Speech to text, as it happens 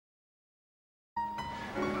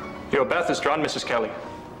Your bath is drawn, Mrs. Kelly.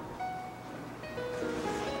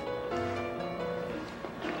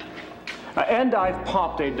 And I've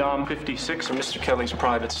popped a Dom 56 of Mr. Kelly's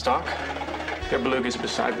private stock. Their belugas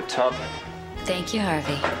beside the tub. Thank you,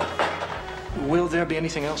 Harvey. Will there be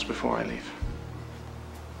anything else before I leave?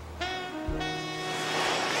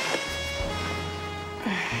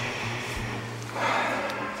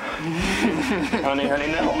 Honey,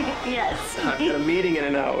 no. Yes. I've got a meeting in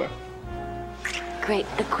an hour. Great,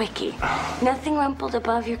 the quickie. Nothing rumpled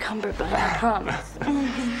above your cummerbund, I promise.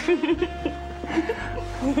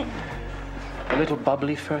 A little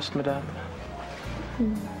bubbly first, madame.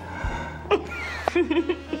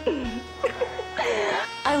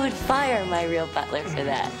 I would fire my real butler for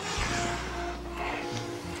that.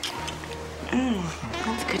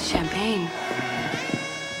 That's good champagne.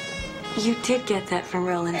 You did get that from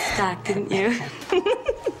Rolling Stock, didn't you?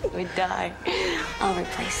 We'd die. I'll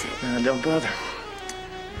replace it. Don't bother.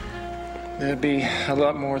 There'll be a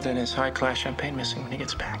lot more than his high-class champagne missing when he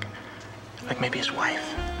gets back. Like maybe his wife.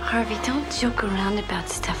 Harvey, don't joke around about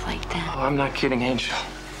stuff like that. Oh, I'm not kidding, Angel.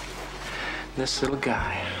 This little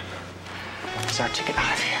guy is our ticket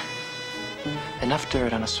out of here. Enough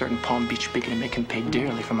dirt on a certain Palm Beach biggie to make him pay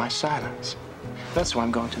dearly for my silence. That's why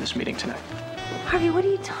I'm going to this meeting tonight. Harvey, what are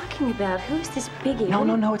you talking about? Who's this biggie?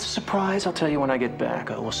 No, it's a surprise. I'll tell you when I get back.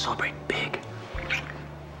 We'll celebrate big.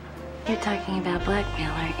 You're talking about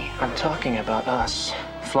blackmail, aren't you? I'm talking about us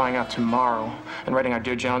flying out tomorrow and writing our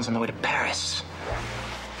Dear Johns on the way to Paris.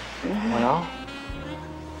 Well?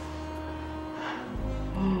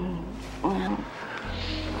 Well.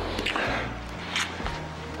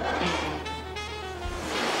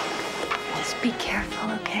 Just be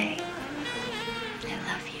careful, okay? I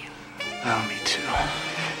love you. Oh, me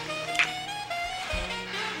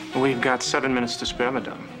too. We've got 7 minutes to spare,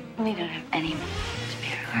 madame. We don't have any minutes to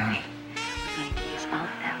spare, Harvey. We're going to use all of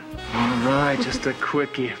them. All right, just a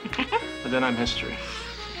quickie. But then I'm history.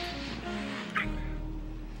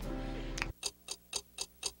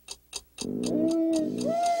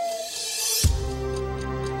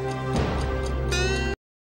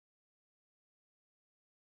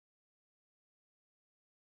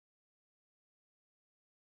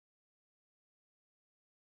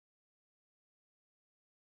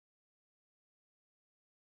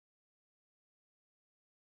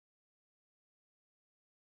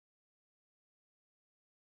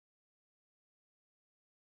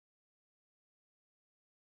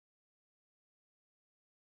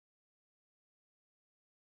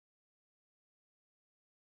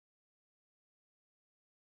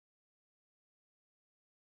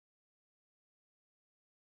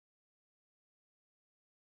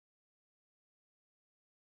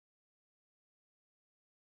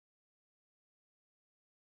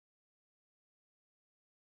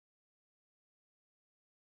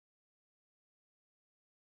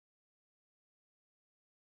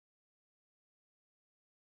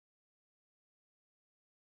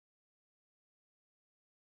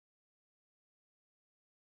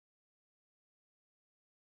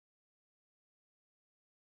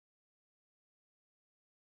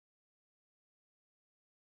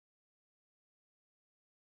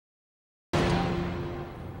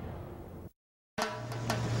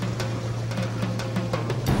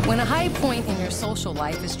 When a high point in your social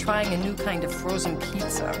life is trying a new kind of frozen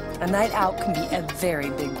pizza, a night out can be a very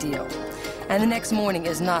big deal. And the next morning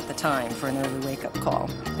is not the time for an early wake-up call,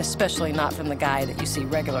 especially not from the guy that you see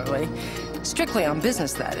regularly. Strictly on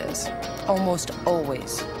business, that is. Almost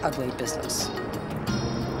always ugly business.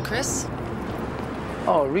 Chris?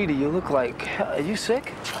 Oh, Rita, you look like... Are you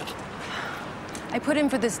sick? I put in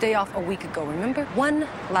for this day off a week ago, remember? One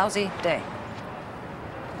lousy day.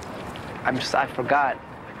 I forgot.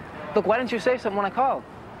 Look, why didn't you say something when I called?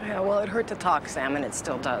 Yeah, well, it hurt to talk, Sam, and it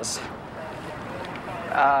still does.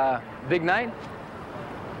 Big night?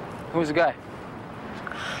 Who's the guy?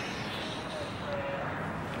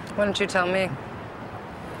 Why don't you tell me?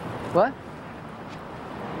 What?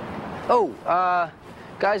 Oh,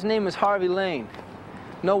 guy's name is Harvey Lane.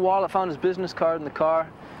 No wallet, found his business card in the car.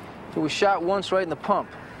 He was shot once right in the pump.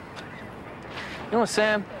 You know what,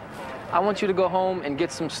 Sam? I want you to go home and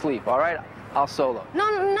get some sleep, all right? I'll solo. No.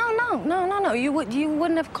 You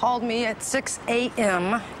wouldn't have called me at 6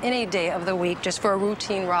 a.m. any day of the week just for a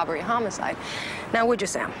routine robbery homicide. Now, would you,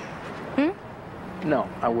 Sam? No,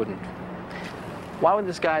 I wouldn't. Why would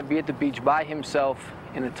this guy be at the beach by himself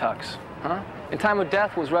in a tux, huh? The time of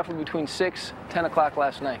death was roughly between 6 and 10 o'clock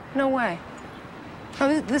last night. No way.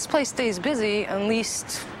 No, this place stays busy at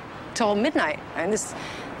least till midnight. And this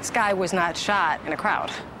guy was not shot in a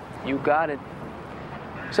crowd. You got it.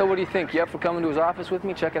 So what do you think? You up for coming to his office with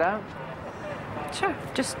me? Check it out? Sure.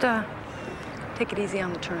 Just, take it easy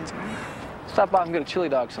on the turns, all right? Stop off and get a chili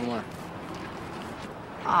dog somewhere.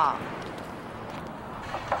 Ah.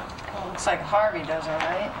 Well, looks like Harvey does all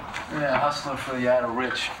right. Yeah, hustler for the idle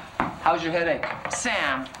rich. How's your headache?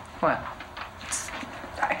 Sam, What?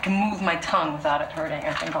 I can move my tongue without it hurting.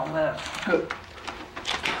 I think I'll live. Good.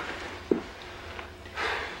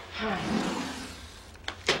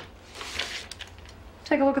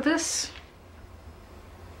 Take a look at this.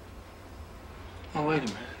 Oh, wait a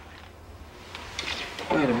minute.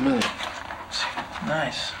 Wait a minute.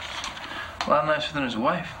 Nice. A lot nicer than his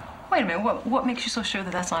wife. Wait a minute. What makes you so sure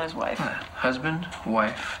that that's not his wife? Husband,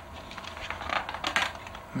 wife,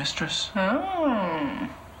 mistress. Oh.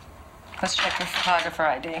 Let's check your photographer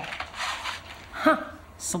ID. Huh.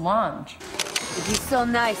 Solange. It is so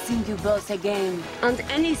nice seeing you both again. And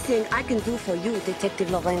anything I can do for you,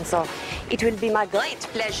 Detective Lorenzo, it will be my great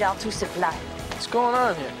pleasure to supply. What's going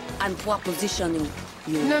on here? I'm propositioning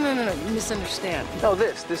you. No. You misunderstand. No,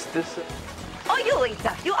 this. Oh,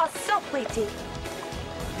 Eureka, you are so pretty.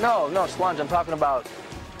 No, Solange, I'm talking about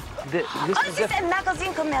this. Oh, this is a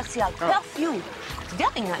magazine commercial. Perfume.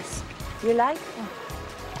 Very nice. You like?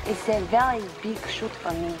 It's a very big shoot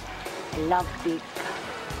for me. I love big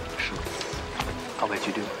shoots. I'll bet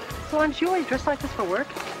you do. Solange, you always dress like this for work?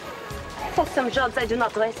 For some jobs, I do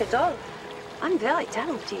not dress at all. I'm very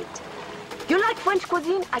talented. You like French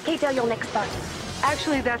cuisine? I cater your next party.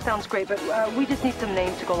 Actually, that sounds great, but we just need some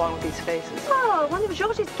names to go along with these faces. Oh, one of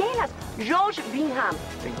George's galas. George Bingham.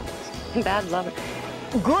 Bad lover.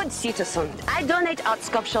 Good citizen. I donate art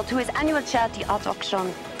sculpture to his annual charity art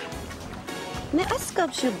auction. May I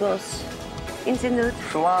sculpt you both in the nude?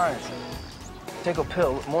 Solange, take a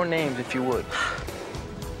pill. More names, if you would.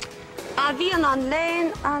 Avion on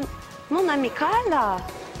Lane and mon ami Carla.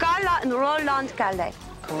 Carla and Roland Calais.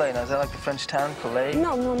 Calais. Now, is that like the French town, Calais?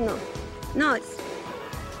 No. No, it's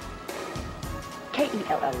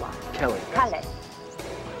K-E-L-L-Y. Kelly. Calais.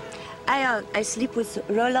 I sleep with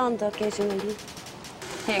Roland occasionally.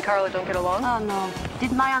 He and Carla don't get along? Oh, no.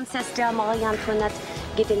 Did my ancestor Marie Antoinette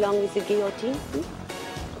get along with the guillotine?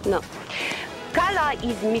 No. Carla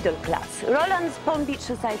is middle class. Roland's Palm Beach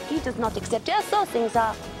society does not accept her, so things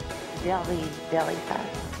are very, very bad.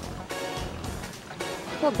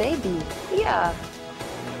 Oh, baby. Yeah.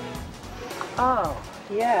 Oh,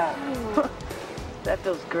 yeah. That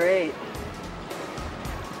feels great.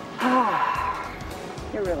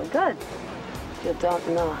 You're really good. You don't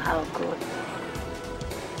know how good.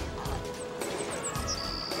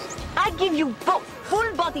 I give you both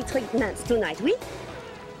full body treatments tonight, oui?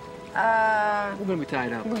 We're gonna be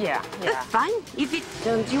tied up. Yeah. That's fine. If it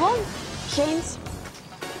turns you on, James.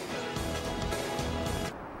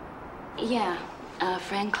 Yeah, a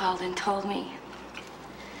friend called and told me.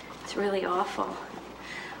 It's really awful.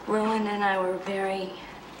 Roland and I were very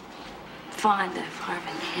fond of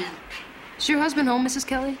Harvey Ann. Is your husband home, Mrs.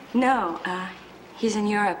 Kelly? No, he's in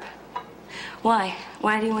Europe. Why?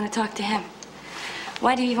 Why do you want to talk to him?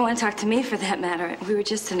 Why do you even want to talk to me, for that matter? We were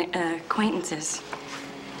just acquaintances.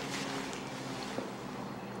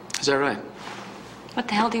 Is that right? What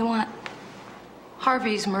the hell do you want?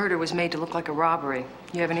 Harvey's murder was made to look like a robbery.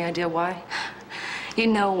 You have any idea why? You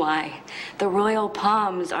know why. The Royal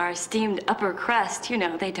Palms are esteemed upper crust. You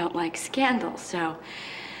know, they don't like scandal, so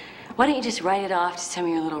why don't you just write it off to some of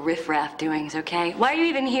your little riffraff doings, okay? Why are you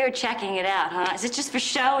even here checking it out, huh? Is it just for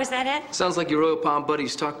show? Is that it? Sounds like your Royal Palm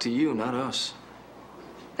buddies talk to you, not us.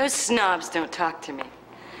 Those snobs don't talk to me.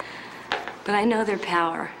 But I know their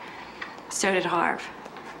power. So did Harv.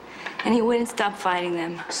 And he wouldn't stop fighting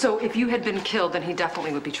them. So if you had been killed, then he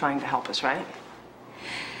definitely would be trying to help us, right?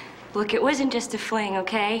 Look, it wasn't just a fling,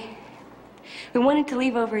 okay? We wanted to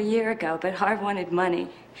leave over a year ago, but Harv wanted money.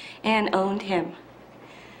 Ann owned him.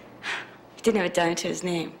 He didn't have a dime to his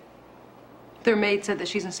name. Their maid said that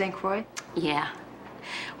she's in St. Croix? Yeah.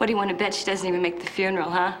 What do you want to bet she doesn't even make the funeral,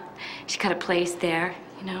 huh? She got a place there,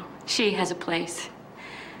 you know. She has a place.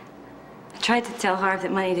 I tried to tell Harv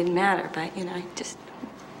that money didn't matter, but, you know, I just...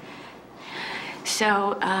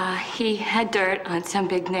 So, he had dirt on some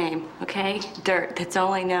big name, okay? Dirt, that's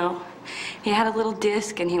all I know. He had a little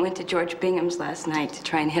disc, and he went to George Bingham's last night to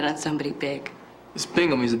try and hit on somebody big. This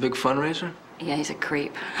Bingham, he's a big fundraiser? Yeah, he's a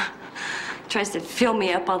creep. Tries to fill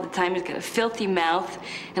me up all the time. He's got a filthy mouth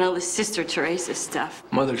and all this Sister Teresa stuff.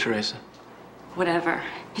 Mother Teresa. Whatever.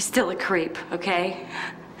 He's still a creep, okay?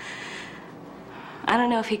 I don't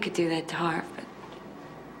know if he could do that to Harv, but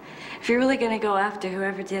if you're really gonna go after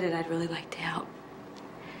whoever did it, I'd really like to help.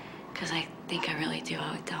 Because I think I really do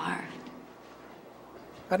owe it to Harv.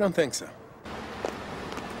 I don't think so.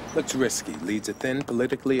 Looks risky. Leads are thin.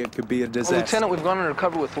 Politically, it could be a disaster. Well, Lieutenant, we've gone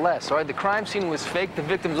undercover with less, all right? The crime scene was fake. The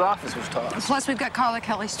victim's office was tossed. Plus, we've got Carla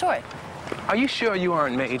Kelly's story. Are you sure you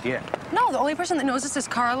aren't made yet? No, the only person that knows this is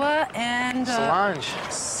Carla and... Solange.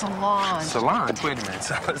 Solange. Solange? Wait a minute.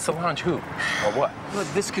 Solange who? Or what? Look,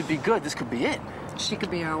 this could be good. This could be it. She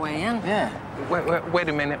could be our way in. Yeah. Wait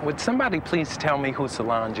a minute. Would somebody please tell me who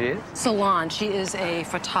Solange is? Solange, she is a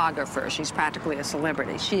photographer. She's practically a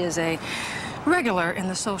celebrity. She is a regular in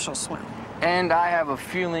the social swim. And I have a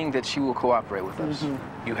feeling that she will cooperate with us.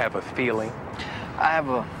 You have a feeling? I have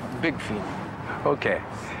a big feeling. Okay.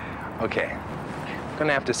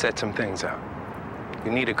 Gonna have to set some things up.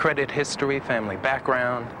 You need a credit history, family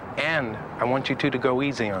background, and I want you two to go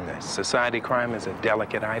easy on this. Society crime is a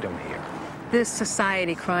delicate item here. This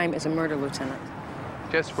society crime is a murder, Lieutenant.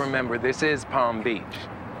 Just remember, this is Palm Beach.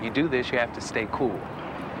 You do this, you have to stay cool.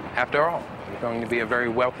 After all, you're going to be a very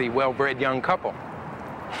wealthy, well-bred young couple.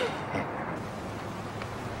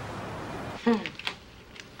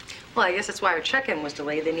 Well, I guess that's why our check-in was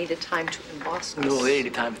delayed. They needed time to emboss us. No, they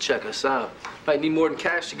need time to check us out. I need more than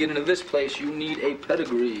cash to get into this place. You need a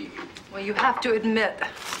pedigree. Well, you have to admit,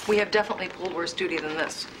 we have definitely pulled worse duty than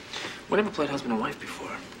this. We never played husband and wife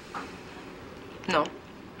before. No,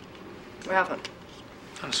 we haven't.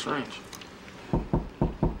 Kind of strange.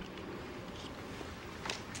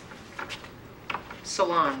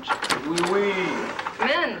 Solange. Oui. Come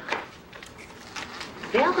in.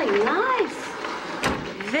 Very nice.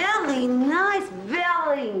 Very nice,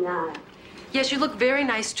 very nice. Yes, you look very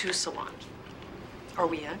nice too, Solange. Are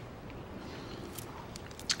we in?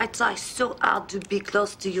 I try so hard to be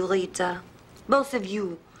close to you, Rita. Both of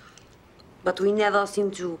you. But we never seem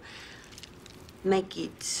to make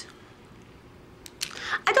it.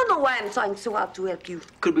 I don't know why I'm trying so hard to help you.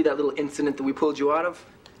 Could be that little incident that we pulled you out of.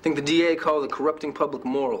 I think the DA called it corrupting public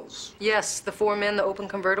morals. Yes, the 4 men, the open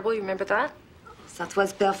convertible, you remember that? That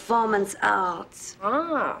was performance art.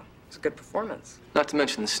 Ah, it was a good performance. Not to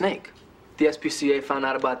mention the snake. If the SPCA found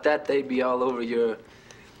out about that, they'd be all over your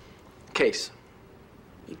case.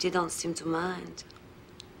 You didn't seem to mind.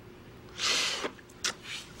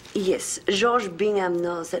 Yes, George Bingham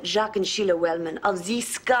knows that Jack and Sheila Wellman of the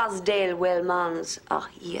Scarsdale Wellmans are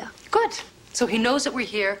here. Good. So he knows that we're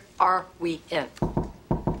here. Are we in?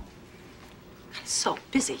 It's so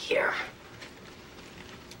busy here.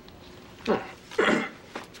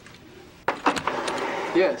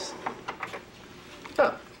 Yes.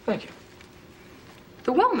 Oh, thank you.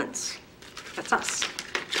 The Wellmans. That's us.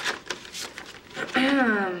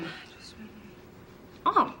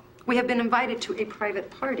 Oh, we have been invited to a private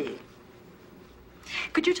party.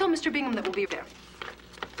 Could you tell Mr. Bingham that we'll be there?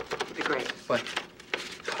 That'd be great. What?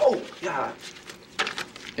 Oh, yeah.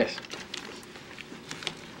 Yes.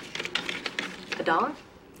 $1?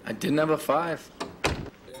 I didn't have a 5.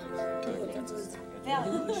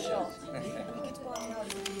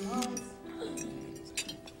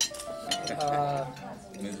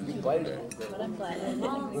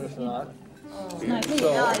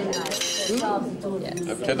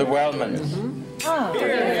 Up to the Wellmans.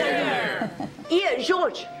 Here,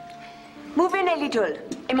 George. Move in a little.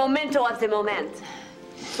 A memento of the moment.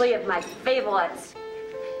 3 of my favorites.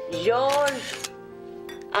 George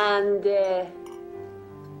and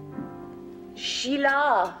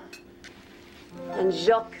Sheila and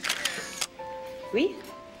Jacques. Oui?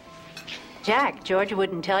 Jack, George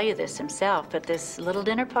wouldn't tell you this himself, but this little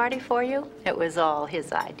dinner party for you, it was all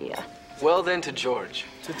his idea. Well, then, to George.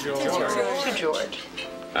 To George.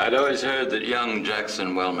 I'd always heard that young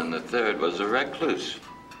Jackson Wellman III was a recluse.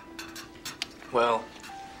 Well,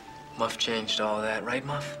 Muff changed all that, right,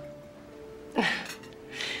 Muff?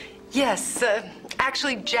 Yes,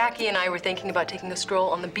 actually, Jackie and I were thinking about taking a stroll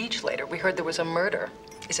on the beach later. We heard there was a murder.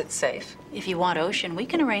 Is it safe? If you want ocean, we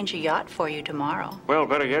can arrange a yacht for you tomorrow. Well,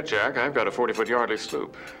 better yet, Jack, I've got a 40-foot yardly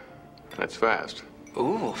sloop. That's fast.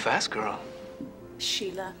 Ooh, fast girl.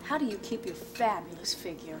 Sheila, how do you keep your fabulous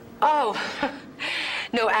figure? Oh,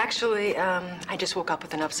 no, actually, I just woke up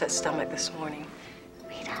with an upset stomach this morning.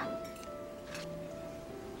 Rita.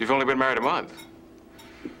 You've only been married a month.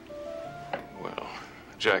 Well,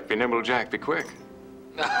 Jack, be nimble, Jack, be quick.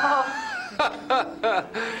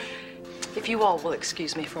 If you all will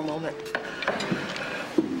excuse me for a moment.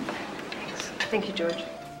 Thank you, George.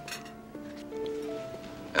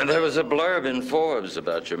 And there was a blurb in Forbes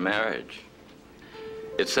about your marriage.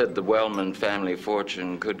 It said the Wellman family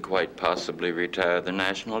fortune could quite possibly retire the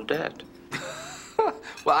national debt.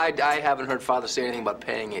 Well, I haven't heard Father say anything about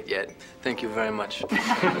paying it yet. Thank you very much.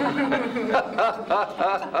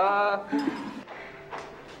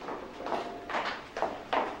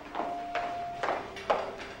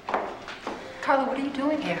 Carla, what are you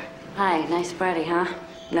doing here? Hi, nice party, huh?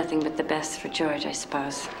 Nothing but the best for George, I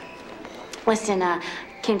suppose. Listen,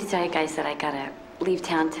 came to tell you guys that I gotta leave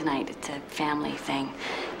town tonight. It's a family thing.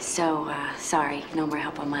 So, sorry, no more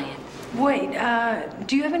help on my end. Wait,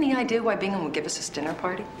 do you have any idea why Bingham would give us this dinner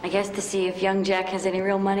party? I guess to see if young Jack has any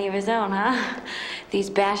real money of his own, huh? These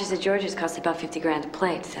bashes at George's cost about 50 grand a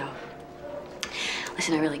plate, so.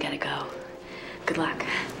 Listen, I really gotta go. Good luck.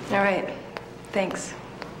 All right, thanks.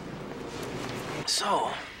 So,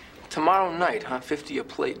 tomorrow night, huh? 50 a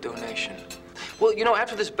plate donation. Well, you know,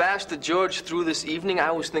 after this bash that George threw this evening,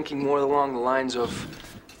 I was thinking more along the lines of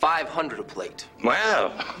 500 a plate.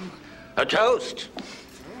 Well, a toast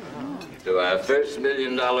to our first $1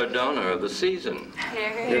 million donor of the season.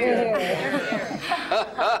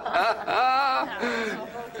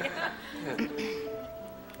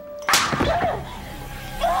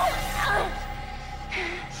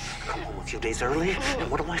 Come home a few days early, and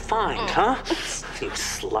what do I find, huh? You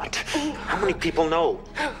slut. How many people know?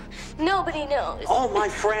 Nobody knows. All my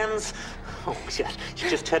friends? Oh, yes. You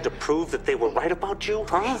just had to prove that they were right about you,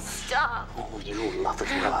 huh? Stop. Oh, you love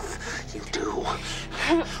it rough. You do.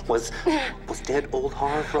 Was dead old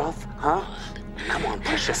Harv rough, huh? Come on,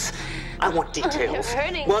 precious. I want details. You're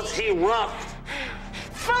hurting Was me. he rough?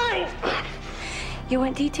 Fine. You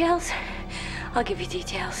want details? I'll give you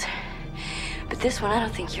details. But this one I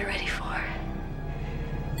don't think you're ready for.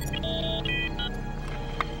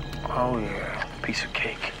 Oh, yeah. Piece of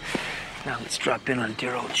cake. Now let's drop in on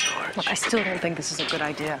dear old George. Look, I still don't think this is a good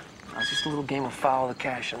idea. It's just a little game of follow the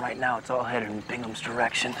cash, and right now it's all headed in Bingham's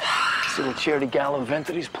direction. This little charity gala event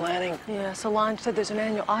that he's planning. Yeah, Solange said there's an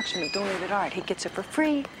annual auction of donated art. He gets it for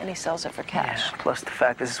free, and he sells it for cash. Yeah, plus the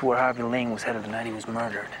fact this is where Harvey Lane was headed the night he was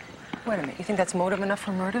murdered. Wait a minute, you think that's motive enough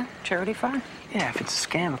for murder? Charity fund? Yeah, if it's a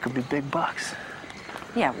scam, it could be big bucks.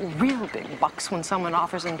 Yeah, real big bucks when someone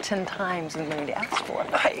offers him 10 times the money he asked for.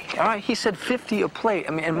 Hey, all right, he said 50 a plate.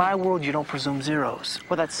 I mean, in my world, you don't presume zeros.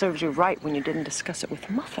 Well, that serves you right when you didn't discuss it with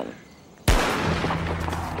Muffin. All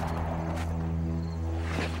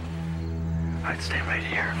right, stay right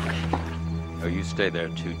here. Oh, you stay there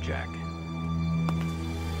too, Jack.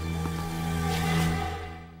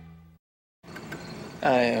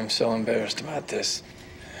 I am so embarrassed about this.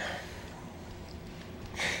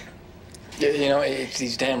 You know, it's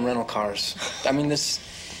these damn rental cars. I mean, this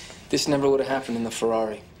never would have happened in the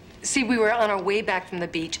Ferrari. See, we were on our way back from the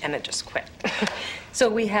beach, and it just quit. So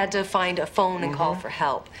we had to find a phone and call for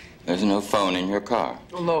help. There's no phone in your car.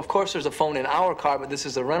 Well, no, of course there's a phone in our car, but this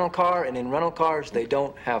is a rental car, and in rental cars, they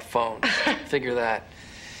don't have phones. Figure that.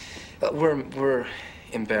 We're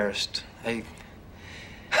embarrassed. I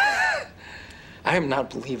am not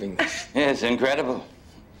believing this. Yeah, it's incredible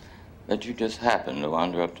that you just happened to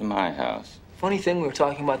wander up to my house. Funny thing, we were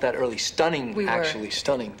talking about that early. Stunning, We were. actually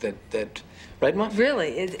stunning. That, right, Muff? Really,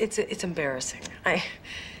 it's embarrassing.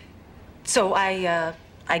 So I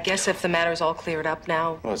guess if the matter's all cleared up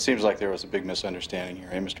now. Well, it seems like there was a big misunderstanding here,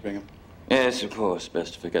 eh, Mr. Bingham? Yes, of course.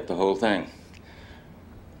 Best to forget the whole thing.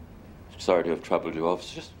 Sorry to have troubled you,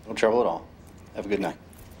 officers. No trouble at all. Have a good night.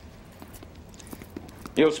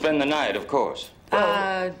 You'll spend the night, of course.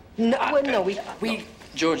 No, well, no, we.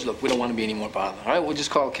 George, look, we don't want to be any more bother, all right? We'll just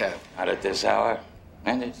call a cab. Not at this hour.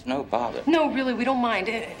 And it's no bother. No, really, we don't mind.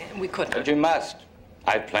 We couldn't. But you must.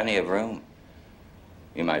 I've plenty of room.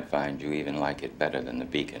 You might find you even like it better than the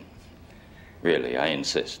Beacon. Really, I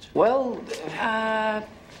insist. Well,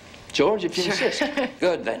 George, if you insist.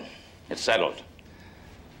 Good, then. It's settled.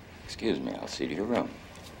 Excuse me, I'll see to your room.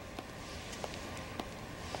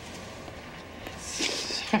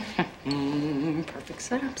 Perfect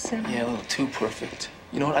setup, Sam. Yeah, a little too perfect.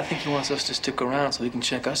 You know what? I think he wants us to stick around so he can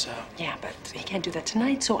check us out. Yeah, but he can't do that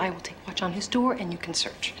tonight, so I will take watch on his door and you can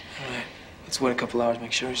search. All right. Let's wait a couple hours,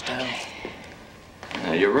 make sure he's down.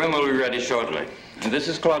 Your room will be ready shortly. And this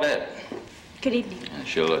is Claudette. Good evening.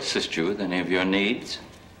 She'll assist you with any of your needs.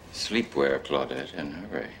 Sleepwear, Claudette, and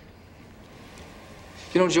hurry.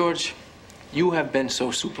 You know, George, you have been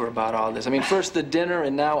so super about all this. I mean, first the dinner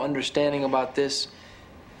and now understanding about this.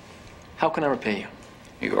 How can I repay you?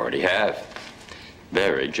 You already have.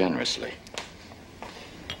 Very generously.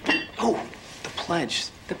 Oh, the pledge.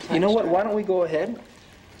 The pledge. You know what? Why don't we go ahead?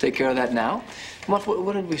 Take care of that now. Muff,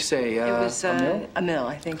 what did we say? It was a mil? a mil,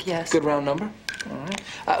 I think, yes. Good round number. All right.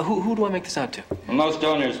 Who do I make this out to? Well, most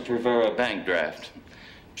donors prefer a bank draft.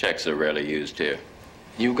 Checks are rarely used here.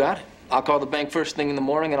 You got it. I'll call the bank first thing in the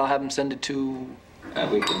morning, and I'll have them send it to...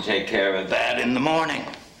 We can take care of that in the morning.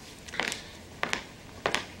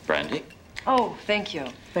 Brandy? Oh, thank you.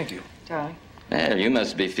 Thank you. Darling. Well, you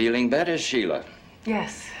must be feeling better, Sheila.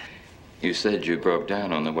 Yes. You said you broke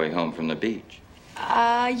down on the way home from the beach.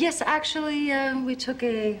 Yes, actually, we took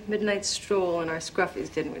a midnight stroll in our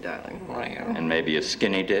scruffies, didn't we, darling? And maybe a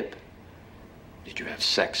skinny dip? Did you have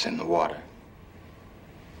sex in the water?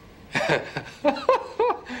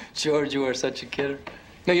 George, you are such a kidder.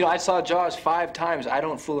 No, you know, I saw Jaws 5 times. I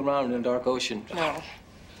don't fool around in a dark ocean. No.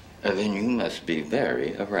 Then you must be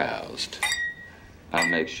very aroused. I'll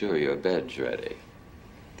make sure your bed's ready.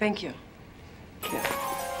 Thank you.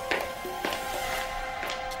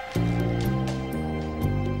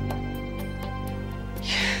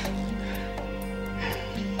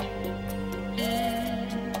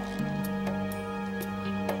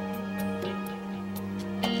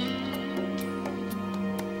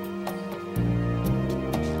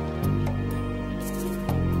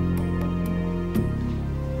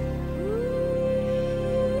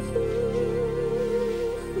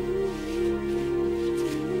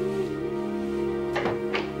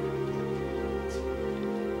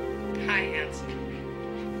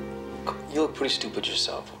 You look pretty stupid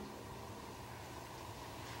yourself.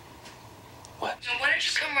 What? So why don't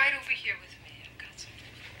you come right over here with me? I've got something.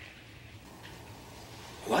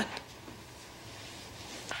 What?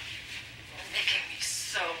 You're making me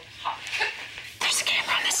so hot. There's a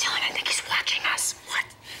camera on the ceiling. I think he's watching us. What?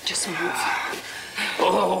 Just move.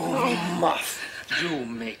 Oh, Muff. You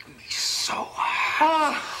make me so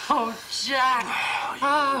hot. Oh, Jack.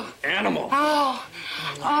 Oh, Animal. Oh,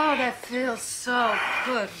 that feels so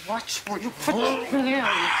good. Watch where you put your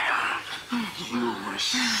hands. You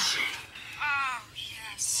machine. Oh,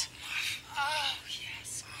 yes. Oh,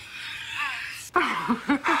 yes.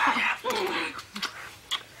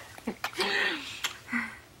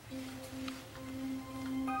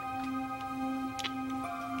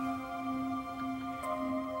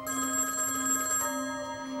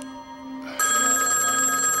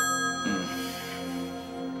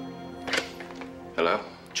 Hello?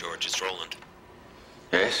 George, it's Roland.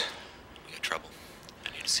 Yes? We got trouble.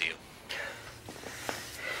 I need to see you.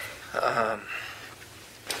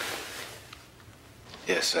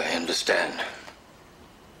 Yes, I understand.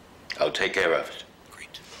 I'll take care of it.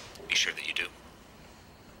 Great. Be sure that you do.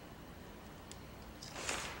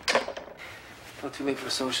 Not too late for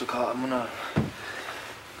a social call. I'm gonna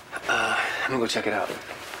go check it out.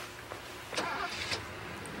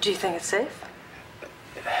 Do you think it's safe?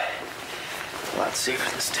 A lot safer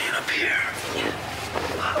than staying up here.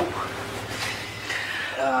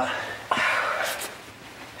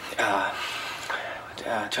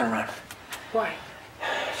 Turn around. Why?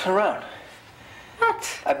 Turn around.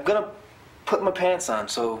 What? I'm gonna put my pants on,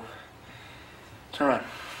 so turn around.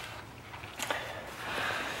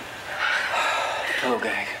 Pillow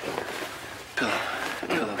gag.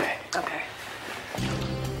 Pillow gag. Okay.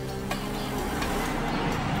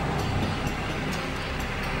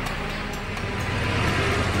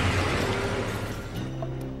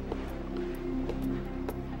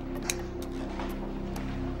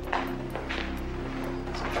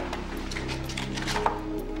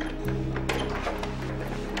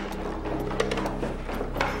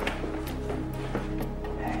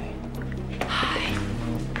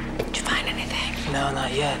 No,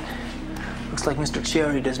 not yet. Looks like Mr.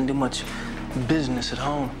 Cherry doesn't do much business at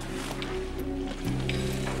home.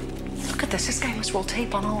 Look at this. This guy must roll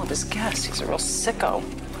tape on all of his guests. He's a real sicko.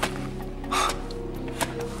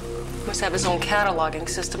 Must have his own cataloging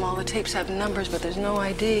system. All the tapes have numbers, but there's no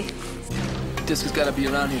ID. Disc has got to be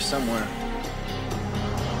around here somewhere.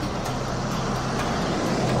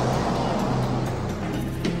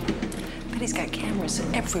 But he's got cameras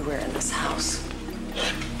everywhere in this house.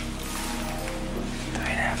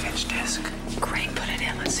 3.5-inch disc. Great, put it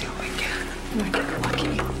in. Let's see what we get. We might get lucky.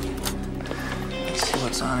 Let's see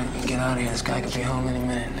what's on it and get out of here. This guy could be home any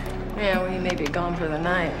minute. Yeah, well, he may be gone for the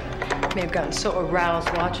night. May have gotten so aroused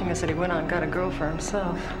watching us that he went out and got a girl for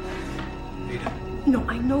himself. Rita. No,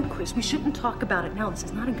 I know, Chris. We shouldn't talk about it now. This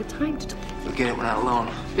is not a good time to talk. Forget it, we're not alone.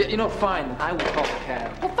 Yeah, you know, fine. I will call a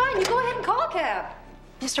cab. Well, fine. You go ahead and call a cab.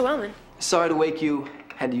 Mr. Wellman. Sorry to wake you.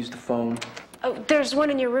 Had to use the phone. Oh, there's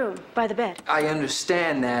one in your room, by the bed. I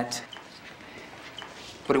understand that,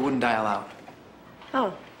 but it wouldn't dial out.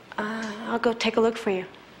 Oh, I'll go take a look for you.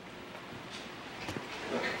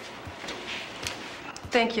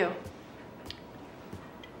 Thank you.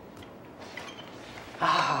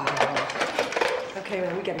 Oh. Okay,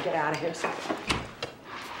 well, we gotta get out of here.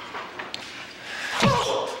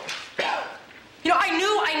 You know, I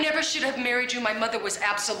knew I never should have married you. My mother was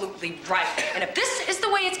absolutely right. And if this is the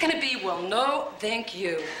way it's gonna be, well, no, thank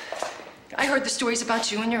you. I heard the stories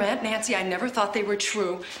about you and your Aunt Nancy. I never thought they were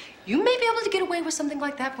true. You may be able to get away with something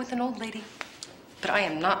like that with an old lady, but I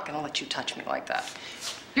am not gonna let you touch me like that.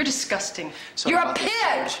 You're disgusting. Sorry You're a about this,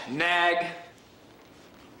 pig! George. Nag.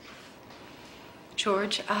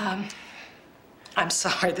 George, I'm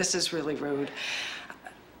sorry. This is really rude.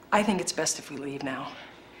 I think it's best if we leave now.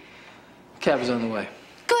 Cab is on the way.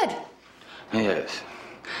 Good. Yes.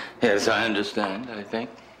 Yes, I understand, I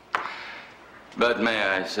think. But may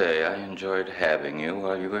I say, I enjoyed having you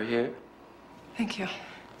while you were here. Thank you.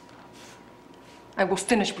 I will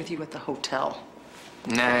finish with you at the hotel.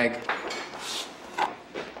 Nag.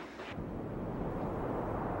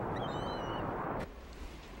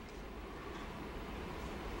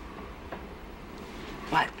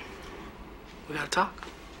 What? We gotta talk.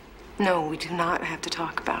 No, we do not have to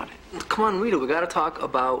talk about it. Come on, Rita, we gotta talk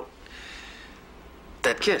about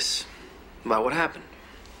that kiss. About what happened.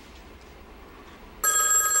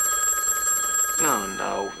 Oh,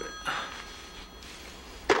 no.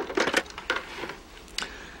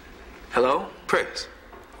 Hello? Prince,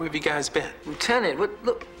 where have you guys been? Lieutenant, what?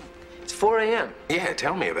 Look, it's 4 a.m. Yeah,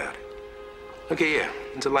 tell me about it. Okay, yeah.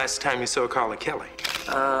 When's the last time you saw Carla Kelly?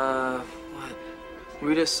 What?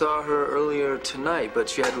 Rita saw her earlier tonight, but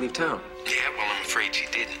she had to leave town. Yeah, well, I'm afraid she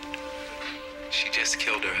didn't. She just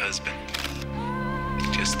killed her husband.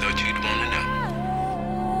 Just thought you'd want to know.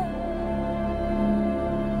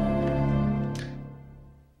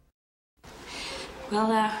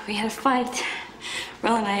 Well, we had a fight.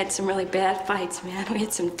 Ron and I had some really bad fights, man. We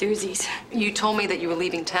had some doozies. You told me that you were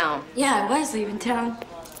leaving town. Yeah, I was leaving town.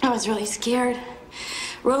 I was really scared.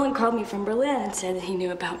 Roland called me from Berlin and said that he knew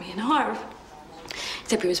about me and Harv.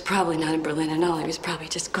 Except he was probably not in Berlin at all. He was probably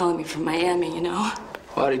just calling me from Miami, you know?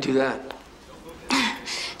 Why'd he do that?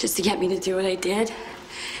 Just to get me to do what I did.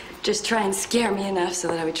 Just try and scare me enough so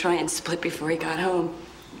that I would try and split before he got home.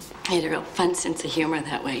 He had a real fun sense of humor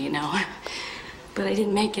that way, you know? But I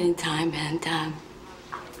didn't make it in time, and,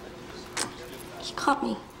 he caught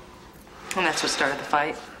me. And that's what started the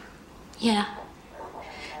fight? Yeah.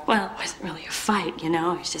 Well, it wasn't really a fight, you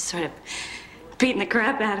know? He was just sort of beating the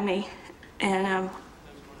crap out of me. And,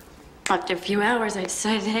 after a few hours, I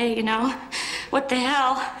decided, hey, you know, what the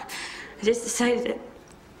hell? I just decided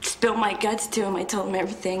to spill my guts to him. I told him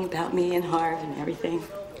everything about me and Harv and everything.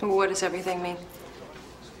 What does everything mean?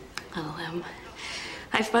 Well,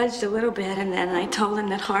 I fudged a little bit, and then I told him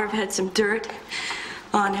that Harv had some dirt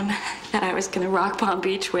on him that I was gonna rock Palm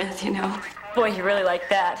Beach with, you know. Boy, he really liked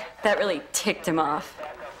that. That really ticked him off.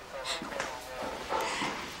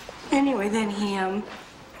 Anyway, then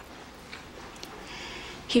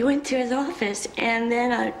he went to his office, and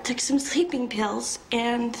then I took some sleeping pills,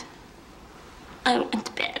 and I went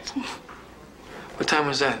to bed. What time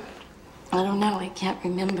was that? I don't know, I can't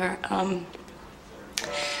remember.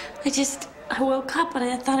 I woke up and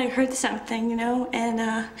I thought I heard something, you know,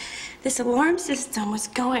 and this alarm system was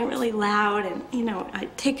going really loud, and, you know,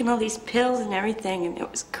 I'd taken all these pills and everything, and it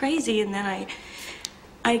was crazy, and then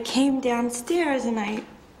I came downstairs, and I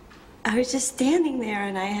was just standing there,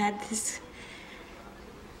 and I had this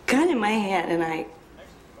gun in my hand, and I,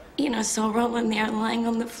 you know, saw Roland there lying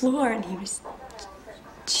on the floor, and he was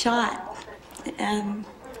shot, and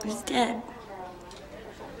he was dead.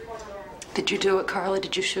 Did you do it, Carla?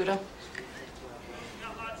 Did you shoot him?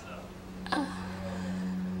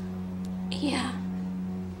 Yeah.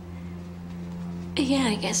 Yeah,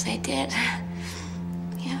 I guess I did.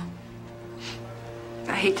 Yeah.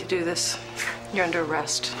 I hate to do this. You're under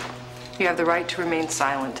arrest. You have the right to remain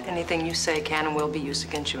silent. Anything you say can and will be used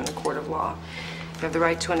against you in a court of law. You have the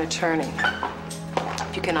right to an attorney.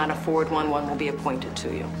 If you cannot afford one, one will be appointed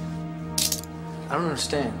to you. I don't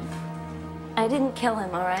understand. I didn't kill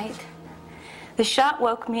him, all right? The shot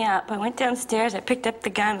woke me up. I went downstairs, I picked up the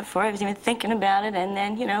gun before I was even thinking about it, and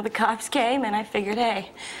then, you know, the cops came, and I figured, hey,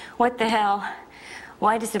 what the hell?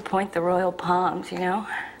 Why disappoint the Royal Palms, you know?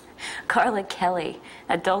 Carla Kelly,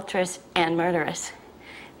 adulteress and murderess.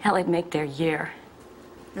 Hell, it'd make their year.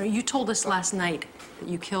 You told us last night that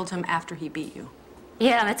you killed him after he beat you.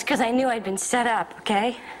 Yeah, that's because I knew I'd been set up,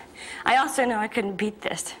 okay? I also know I couldn't beat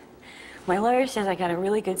this. My lawyer says I got a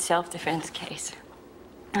really good self-defense case.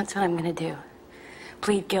 That's what I'm gonna do.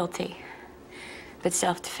 Plead guilty, but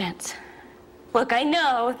self-defense. Look, I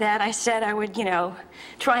know that I said I would, you know,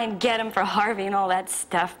 try and get him for Harvey and all that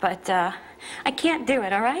stuff, but I can't do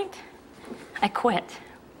it, all right? I quit.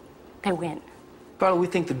 I win. Carla, we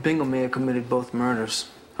think that Bingham may have committed both murders.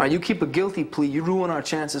 All right, you keep a guilty plea, you ruin our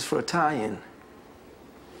chances for a tie-in.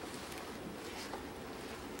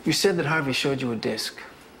 You said that Harvey showed you a disc.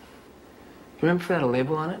 You remember if it had a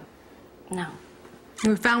label on it? No.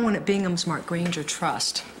 We found one at Bingham's Mark Granger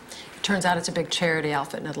Trust. It turns out it's a big charity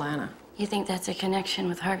outfit in Atlanta. You think that's a connection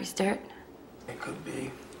with Harvey's dirt? It could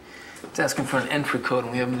be. It's asking for an entry code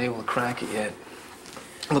and we haven't been able to crack it yet.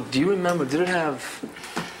 Look, do you remember, did it have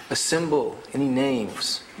a symbol, any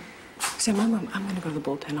names? Sam, I'm going to go to the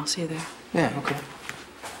bullpen. I'll see you there. Yeah, okay.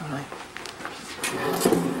 All right.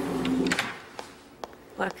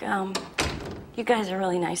 Look, you guys are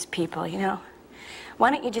really nice people, you know?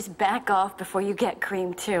 Why don't you just back off before you get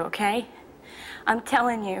creamed too, okay? I'm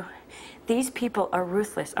telling you, these people are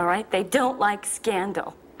ruthless, all right? They don't like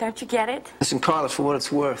scandal. Don't you get it? Listen, Carla, for what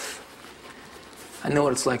it's worth, I know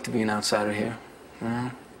what it's like to be an outsider here.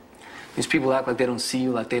 These people act like they don't see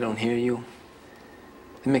you, like they don't hear you.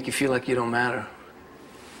 They make you feel like you don't matter.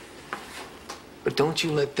 But don't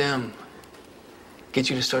you let them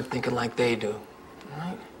get you to start thinking like they do, all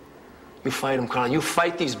right? You fight them, Carla. You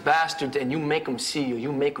fight these bastards and you make them see you.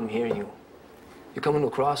 You make them hear you. You come into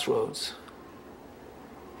a crossroads.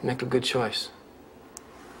 You make a good choice.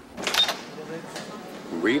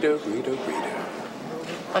 Rita, Rita, Rita.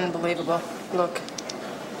 Unbelievable. Look.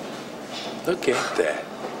 Look at that.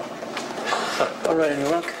 All right, any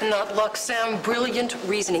luck? Not luck, Sam. Brilliant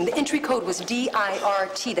reasoning. The entry code was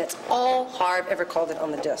DIRT. That's all Harv ever called it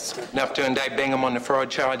on the disc. Enough to indict Bingham on the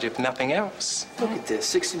fraud charge, if nothing else. Look at this.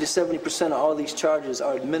 60 to 70% of all these charges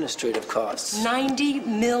are administrative costs. 90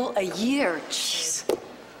 mil a year. Jeez.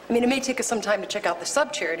 I mean, it may take us some time to check out the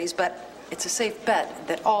sub-charities, but it's a safe bet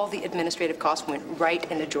that all the administrative costs went right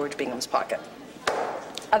into George Bingham's pocket.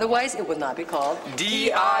 Otherwise, it would not be called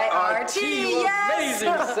DIRT. Yes!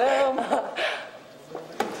 Amazing, Sam.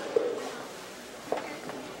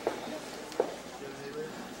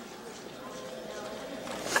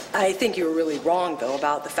 I think you were really wrong, though,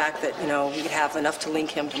 about the fact that, you know, we could have enough to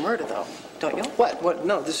link him to murder, though. Don't you? What?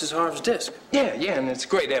 No, this is Harv's disc. Yeah, and it's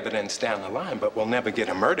great evidence down the line, but we'll never get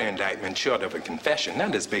a murder indictment short of a confession,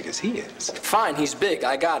 not as big as he is. Fine, he's big.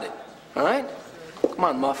 I got it. All right? Come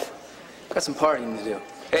on, Muff. Got some partying to do.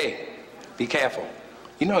 Hey, be careful.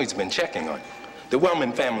 You know he's been checking on you. The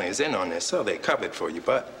Wellman family is in on this, so they're covered for you,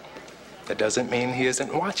 but that doesn't mean he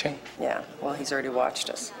isn't watching. Yeah, well, he's already watched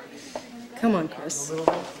us. Come on, Chris.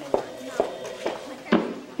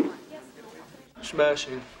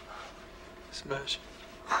 Smashing. Smashing.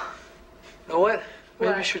 You know what?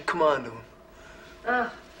 Maybe we should come on to him.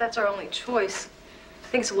 That's our only choice. I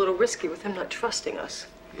think it's a little risky with him not trusting us.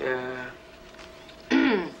 Yeah.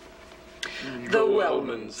 The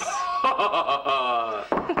Wellmans.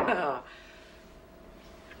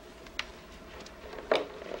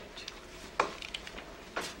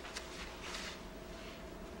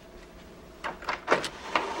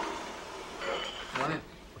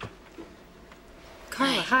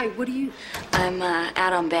 Carla, hi, what do you... I'm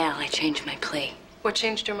out on bail. I changed my plea. What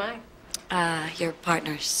changed your mind? Your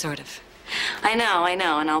partner's sort of. I know,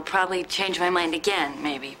 and I'll probably change my mind again,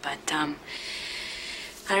 maybe, but,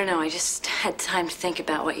 I don't know, I just had time to think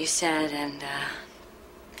about what you said and,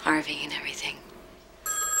 Harvey and everything.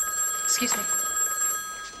 Excuse me.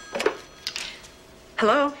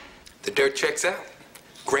 Hello? The dirt checks out.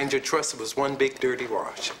 Granger Trust was one big dirty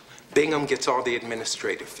wash. Bingham gets all the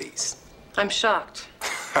administrative fees. I'm shocked.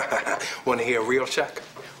 Want to hear a real shock?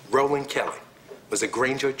 Roland Kelly was a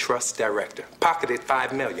Granger Trust director. Pocketed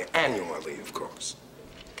 $5 million annually, of course.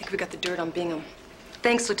 I think we got the dirt on Bingham.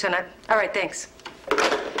 Thanks, Lieutenant. All right, thanks.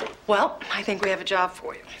 Well, I think we have a job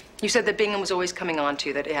for you. You said that Bingham was always coming on to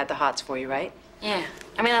you, that he had the hots for you, right? Yeah.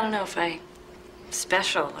 I mean, I don't know if I'm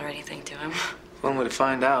special or anything to him. One way to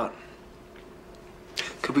find out.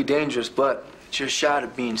 Could be dangerous, but it's your shot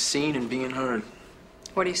at being seen and being heard.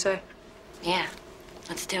 What do you say? Yeah.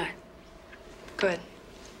 Let's do it. Good.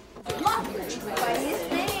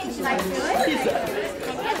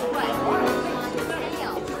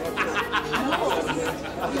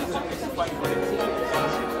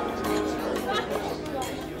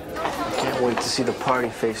 Can't wait to see the party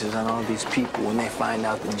faces on all these people when they find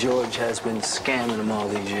out that George has been scamming them all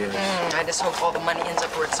these years. I just hope all the money ends up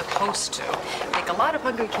where it's supposed to. Make a lot of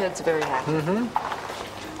hungry kids very happy.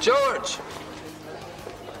 George!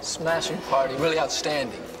 Smashing party, really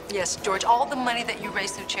outstanding. Yes, George, all the money that you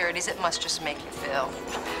raise through charities, it must just make you feel.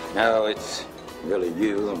 No, it's really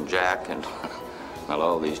you and Jack and, well,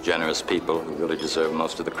 all these generous people who really deserve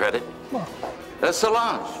most of the credit.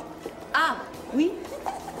 Solange, Ah, oui?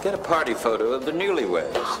 get a party photo of the newlyweds.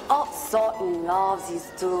 Oh, so in love, these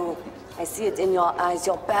two. I see it in your eyes.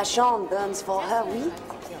 Your passion burns for her, oui?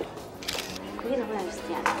 You don't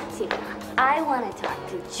understand. See, I want to talk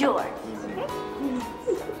to George.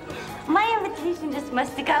 My invitation just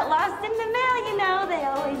must have got lost in the mail, you know. They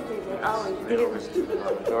always do. They always do.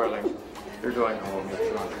 Darling, you're going home.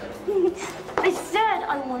 I said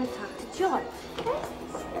I want to talk to George. Okay?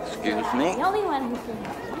 Excuse me? The only one who can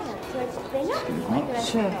help me is George Bingham.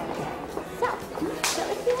 Sure. So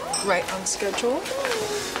if you want. Right on schedule.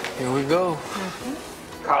 Here we go.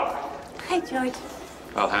 Carla. Hi, George.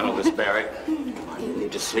 I'll handle this, Barry. You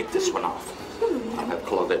need to sleep this one off. I'll have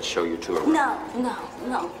Claudette show you to her room.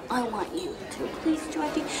 No. I want you to. Please,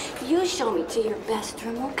 Georgie, you show me to your best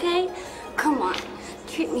room, okay? Come on.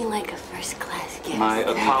 Treat me like a first-class guest. My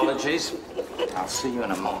apologies. I'll see you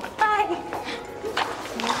in a moment. Bye.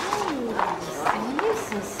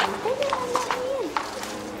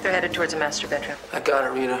 They're headed towards the master bedroom. I got it,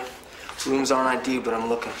 Rita. Rooms aren't ID, but I'm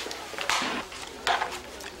looking.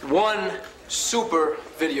 One super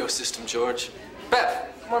video system, George.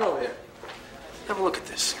 Beth, come on over here. Have a look at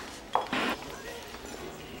this.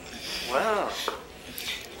 Wow.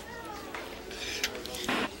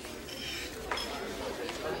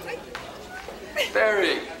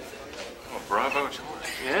 Barry. Oh, bravo, George.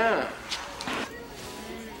 Yeah.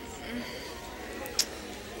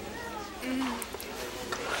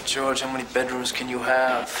 George, how many bedrooms can you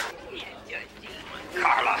have?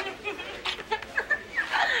 Carla.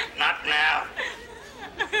 Not now.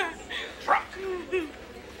 Brock.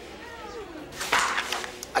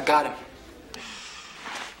 I got him.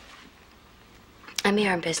 I'm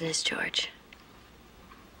here on business, George.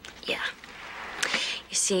 Yeah.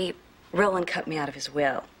 You see, Roland cut me out of his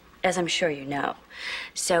will, as I'm sure you know.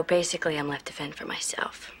 So basically, I'm left to fend for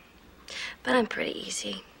myself. But I'm pretty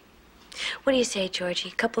easy. What do you say, Georgie?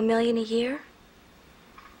 A couple million a year?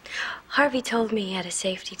 Harvey told me he had a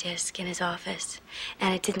safety disc in his office,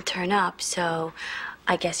 and it didn't turn up, so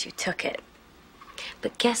I guess you took it.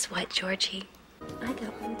 But guess what, Georgie? I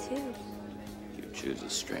got one, too. You choose a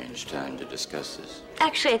strange time to discuss this.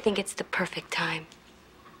 Actually, I think it's the perfect time.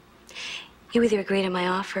 You either agree to my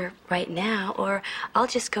offer right now, or I'll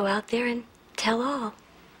just go out there and tell all.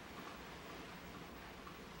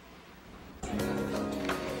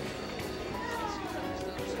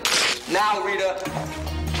 Now, Rita.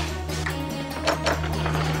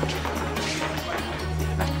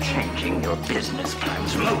 Changing your business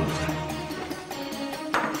plans. Move.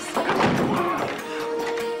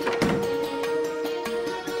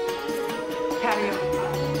 Patio.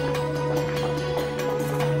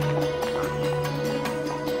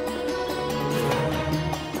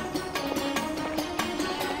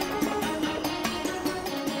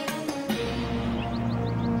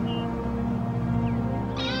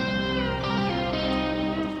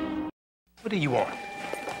 What do you want?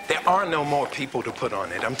 There are no more people to put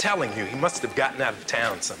on it. I'm telling you, he must have gotten out of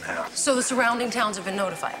town somehow. So the surrounding towns have been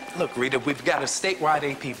notified? Look, Rita, we've got a statewide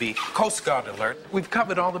APB, Coast Guard alert. We've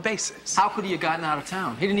covered all the bases. How could he have gotten out of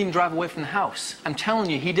town? He didn't even drive away from the house. I'm telling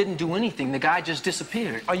you, he didn't do anything. The guy just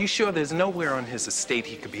disappeared. Are you sure there's nowhere on his estate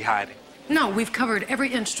he could be hiding? No, we've covered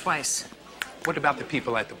every inch twice. What about the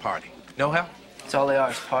people at the party? No help? That's all they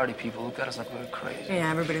are is party people. Look at us like we're crazy.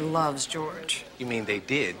 Yeah, everybody loves George. You mean they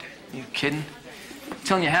did? You kidding? I'm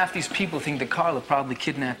telling you, half these people think that Carla probably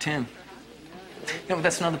kidnapped him. You know, but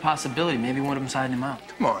that's another possibility. Maybe one of them's hiding him out.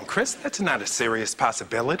 Come on, Chris, that's not a serious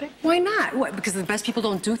possibility. Why not? What, because the best people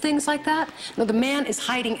don't do things like that? No, the man is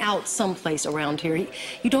hiding out someplace around here.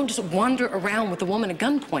 You don't just wander around with a woman at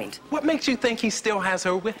gunpoint. What makes you think he still has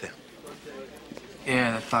her with him?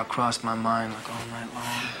 Yeah, that thought crossed my mind like all night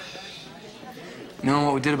long. You know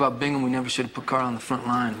what we did about Bingham? We never should have put Carla on the front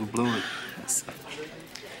line. We blew it.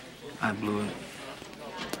 I blew it.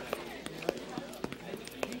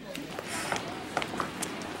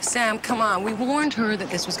 Sam, come on. We warned her that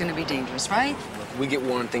this was going to be dangerous, right? Look, we get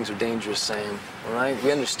warned things are dangerous, Sam. All right?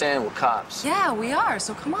 We understand we're cops. Yeah, we are.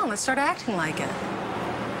 So come on, let's start acting like it.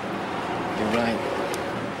 You're right.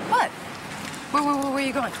 What? Where are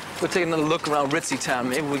you going? We'll take another look around Ritzy Town.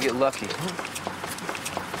 Maybe we get lucky.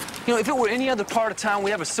 You know, if it were any other part of town,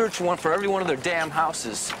 we have a search warrant for every one of their damn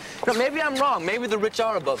houses. You know, maybe I'm wrong. Maybe the rich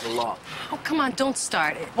are above the law. Oh, come on, don't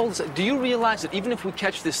start it. Hold on a second. Do you realize that even if we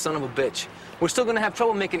catch this son of a bitch, we're still gonna have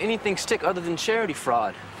trouble making anything stick other than charity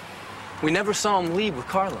fraud? We never saw him leave with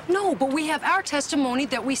Carla. No, but we have our testimony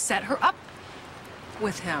that we set her up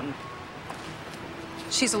with him.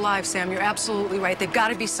 She's alive, Sam. You're absolutely right. They've got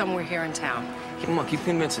to be somewhere here in town. Come on, keep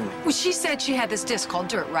convincing me. Well, she said she had this disc called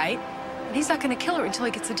Dirt, right? And he's not going to kill her until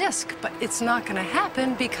he gets the disc. But it's not going to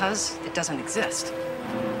happen because it doesn't exist.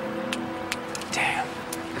 Damn.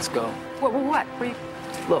 Let's go. What? Where are you?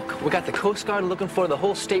 Look, we got the Coast Guard looking for, the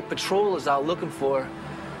whole state patrol is out looking for.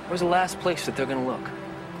 Where's the last place that they're gonna look?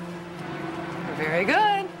 Very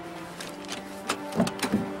good.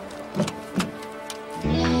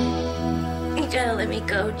 You gotta let me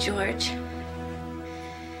go, George.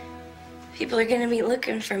 People are gonna be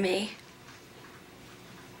looking for me.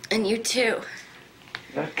 And you too.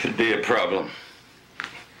 That could be a problem.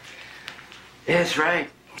 Yes, right.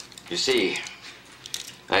 You see,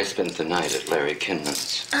 I spent the night at Larry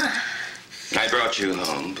Kinman's. I brought you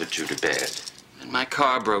home, put you to bed. And my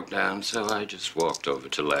car broke down, so I just walked over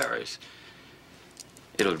to Larry's.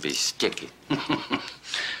 It'll be sticky.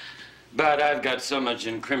 But I've got so much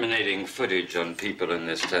incriminating footage on people in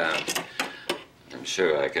this town. I'm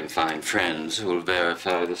sure I can find friends who will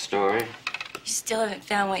verify the story. You still haven't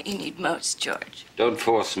found what you need most, George. Don't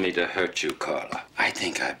force me to hurt you, Carla. I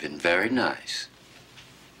think I've been very nice.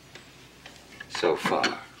 So far.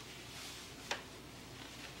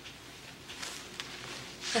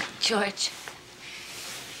 Look, George,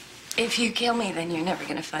 if you kill me, then you're never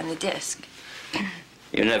gonna find the disc.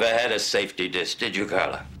 You never had a safety disc, did you,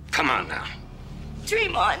 Carla? Come on now.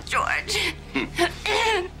 Dream on, George.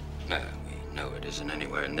 No, we know it isn't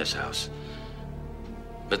anywhere in this house.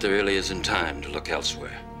 But there really isn't time to look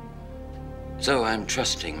elsewhere. So I'm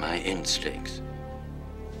trusting my instincts.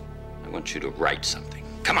 I want you to write something.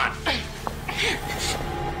 Come on.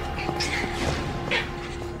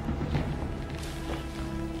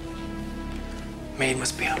 Maid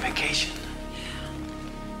must be on vacation.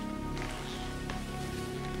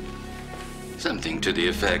 Something to the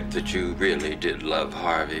effect that you really did love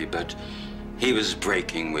Harvey, but he was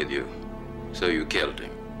breaking with you, so you killed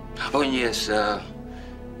him. Oh, and yes,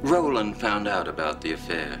 Roland found out about the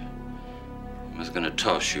affair. He was gonna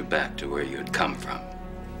toss you back to where you'd come from.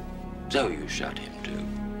 So you shot him, too.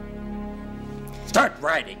 Start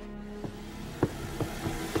writing.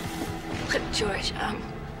 Look, George,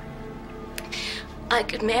 I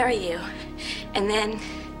could marry you, and then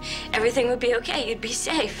everything would be okay. You'd be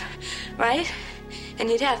safe, right? And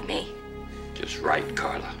you'd have me. Just write,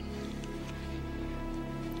 Carla.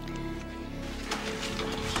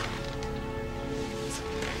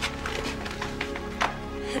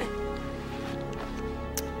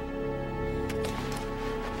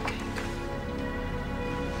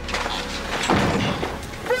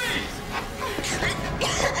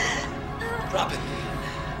 Drop it.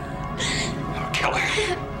 I'll kill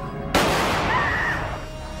her.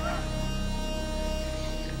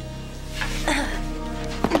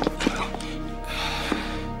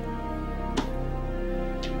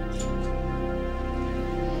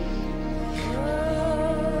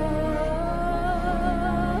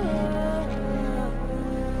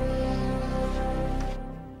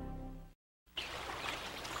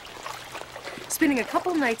 Spending a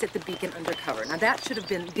couple nights at the Beacon undercover. Now, that should have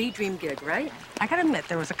been the dream gig, right? I gotta admit,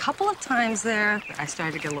 there was a couple of times there that I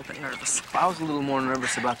started to get a little bit nervous. I was a little more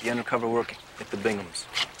nervous about the undercover work at the Binghams.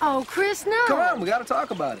 Oh, Chris, no. Come on, we gotta talk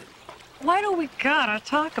about it. Why do we gotta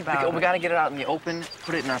talk about it? We gotta get it out in the open,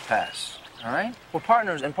 put it in our past, all right? We're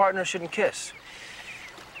partners, and partners shouldn't kiss.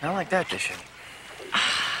 Not like that, they shouldn't.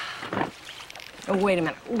 Oh, wait a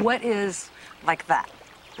minute. What is like that?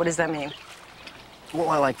 What does that mean? What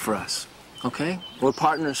I like for us, okay? We're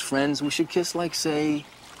partners, friends. We should kiss like, say...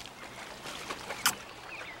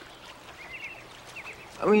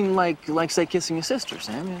 I mean, like say, kissing your sister,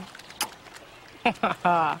 Sam.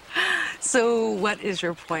 Yeah. So, what is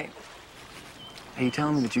your point? Are you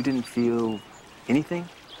telling me that you didn't feel anything?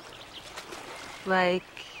 Like,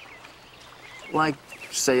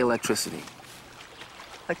 say, electricity.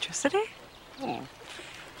 electricity?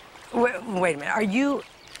 Wait a minute. Are you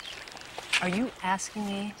asking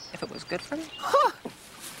me if it was good for me? Huh.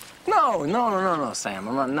 No, Sam.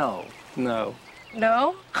 I'm not, no.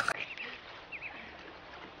 No?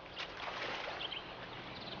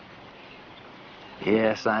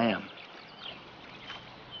 Yes, I am.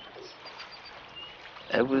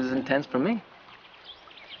 It was intense for me.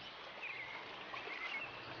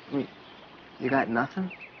 I mean, you got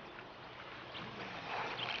nothing?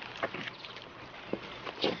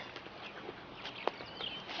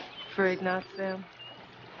 Afraid not, Sam.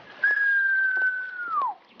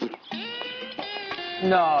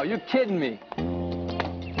 No, you're kidding me.